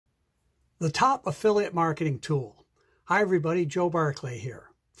The top affiliate marketing tool. Hi everybody, Joe Barclay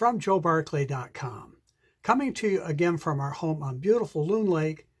here from joebarclay.com. Coming to you again from our home on beautiful Loon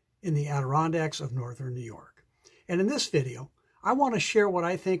Lake in the Adirondacks of northern New York. And in this video, I want to share what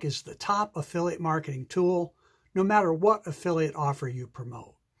I think is the top affiliate marketing tool, no matter what affiliate offer you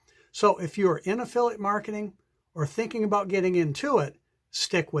promote. So if you are in affiliate marketing or thinking about getting into it,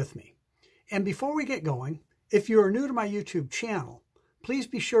 stick with me. And before we get going, if you are new to my YouTube channel, please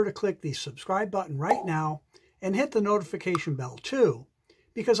be sure to click the subscribe button right now and hit the notification bell too,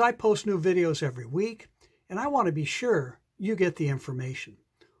 because I post new videos every week and I want to be sure you get the information.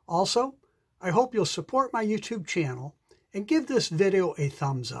 Also, I hope you'll support my YouTube channel and give this video a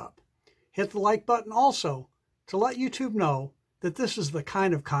thumbs up. Hit the like button also to let YouTube know that this is the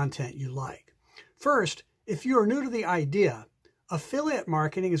kind of content you like. First, if you are new to the idea, affiliate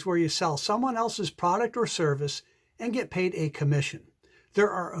marketing is where you sell someone else's product or service and get paid a commission. There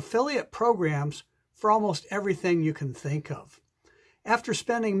are affiliate programs for almost everything you can think of. After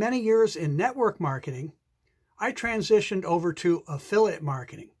spending many years in network marketing, I transitioned over to affiliate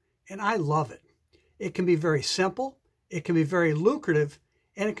marketing, and I love it. It can be very simple, it can be very lucrative,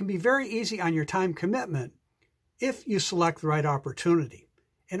 and it can be very easy on your time commitment if you select the right opportunity.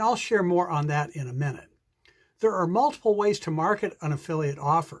 And I'll share more on that in a minute. There are multiple ways to market an affiliate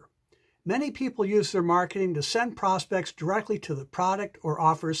offer. Many people use their marketing to send prospects directly to the product or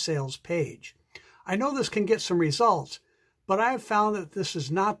offer sales page. I know this can get some results, but I have found that this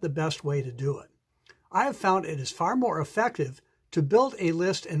is not the best way to do it. I have found it is far more effective to build a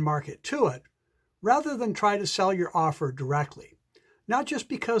list and market to it, rather than try to sell your offer directly. Not just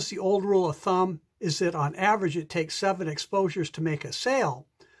because the old rule of thumb is that on average it takes 7 exposures to make a sale,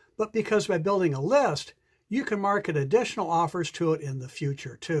 but because by building a list, you can market additional offers to it in the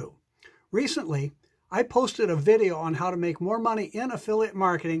future too. Recently, I posted a video on how to make more money in affiliate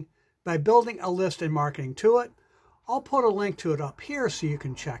marketing by building a list and marketing to it. I'll put a link to it up here so you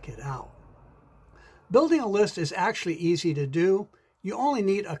can check it out. Building a list is actually easy to do. You only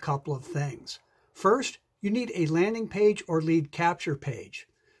need a couple of things. First, you need a landing page or lead capture page.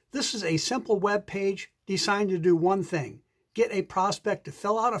 This is a simple web page designed to do one thing: get a prospect to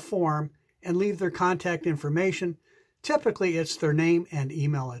fill out a form and leave their contact information. Typically, it's their name and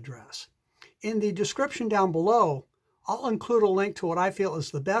email address. In the description down below, I'll include a link to what I feel is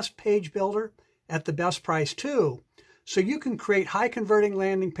the best page builder at the best price too, so you can create high converting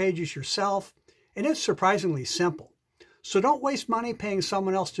landing pages yourself, and it's surprisingly simple. So don't waste money paying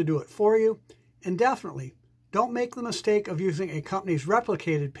someone else to do it for you, and definitely don't make the mistake of using a company's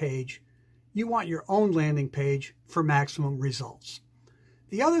replicated page. You want your own landing page for maximum results.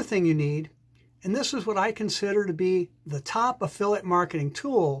 The other thing you need, and this is what I consider to be the top affiliate marketing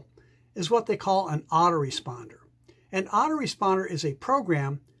tool, is what they call an autoresponder. An autoresponder is a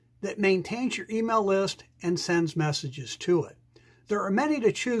program that maintains your email list and sends messages to it. There are many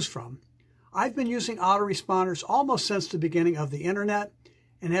to choose from. I've been using autoresponders almost since the beginning of the internet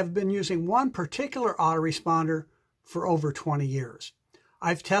and have been using one particular autoresponder for over 20 years.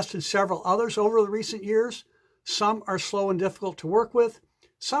 I've tested several others over the recent years. Some are slow and difficult to work with,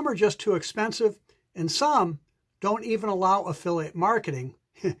 some are just too expensive, and some don't even allow affiliate marketing,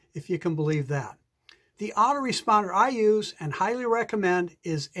 if you can believe that. The autoresponder I use and highly recommend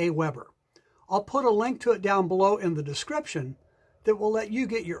is Aweber. I'll put a link to it down below in the description that will let you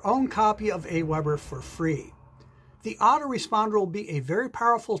get your own copy of Aweber for free. The autoresponder will be a very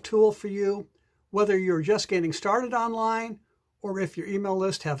powerful tool for you, whether you're just getting started online, or if your email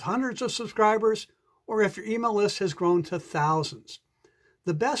list have hundreds of subscribers, or if your email list has grown to thousands.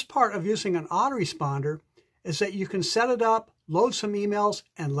 The best part of using an autoresponder is that you can set it up, load some emails,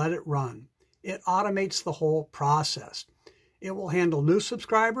 and let it run. It automates the whole process. It will handle new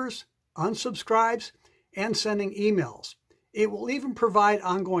subscribers, unsubscribes, and sending emails. It will even provide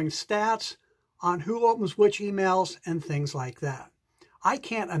ongoing stats on who opens which emails and things like that. I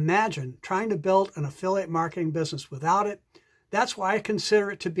can't imagine trying to build an affiliate marketing business without it. That's why I consider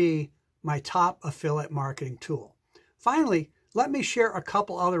it to be my top affiliate marketing tool. Finally, let me share a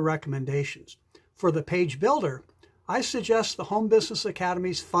couple other recommendations. For the page builder, I suggest the Home Business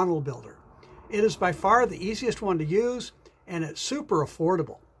Academy's Funnel Builder. It is by far the easiest one to use, and it's super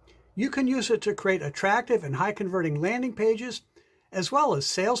affordable. You can use it to create attractive and high converting landing pages, as well as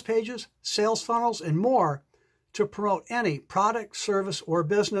sales pages, sales funnels, and more to promote any product, service, or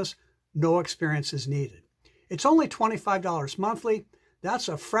business. No experience is needed. It's only $25 monthly. That's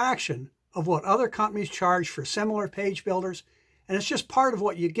a fraction of what other companies charge for similar page builders, and it's just part of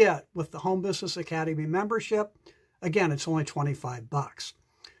what you get with the Home Business Academy membership. Again, it's only $25.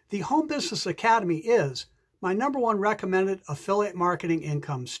 The Home Business Academy is my #1 recommended affiliate marketing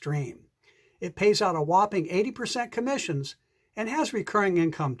income stream. It pays out a whopping 80% commissions and has recurring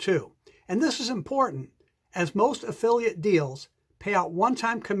income too. And this is important, as most affiliate deals pay out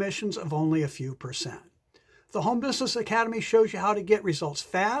one-time commissions of only a few percent. The Home Business Academy shows you how to get results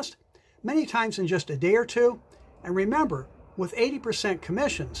fast, many times in just a day or two. And remember, with 80%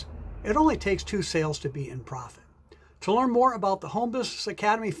 commissions, it only takes 2 sales to be in profit. To learn more about the Home Business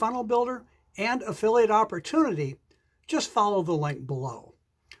Academy Funnel Builder and affiliate opportunity, just follow the link below.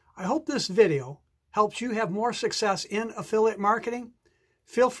 I hope this video helps you have more success in affiliate marketing.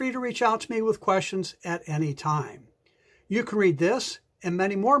 Feel free to reach out to me with questions at any time. You can read this and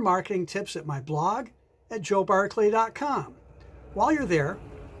many more marketing tips at my blog at joebarclay.com. While you're there,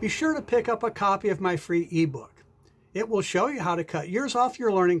 be sure to pick up a copy of my free ebook. It will show you how to cut years off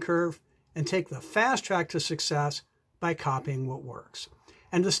your learning curve and take the fast track to success by copying what works.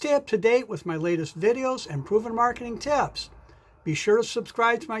 And to stay up to date with my latest videos and proven marketing tips, be sure to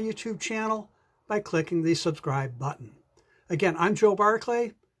subscribe to my YouTube channel by clicking the subscribe button. Again, I'm Joe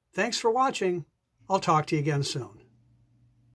Barclay. Thanks for watching. I'll talk to you again soon.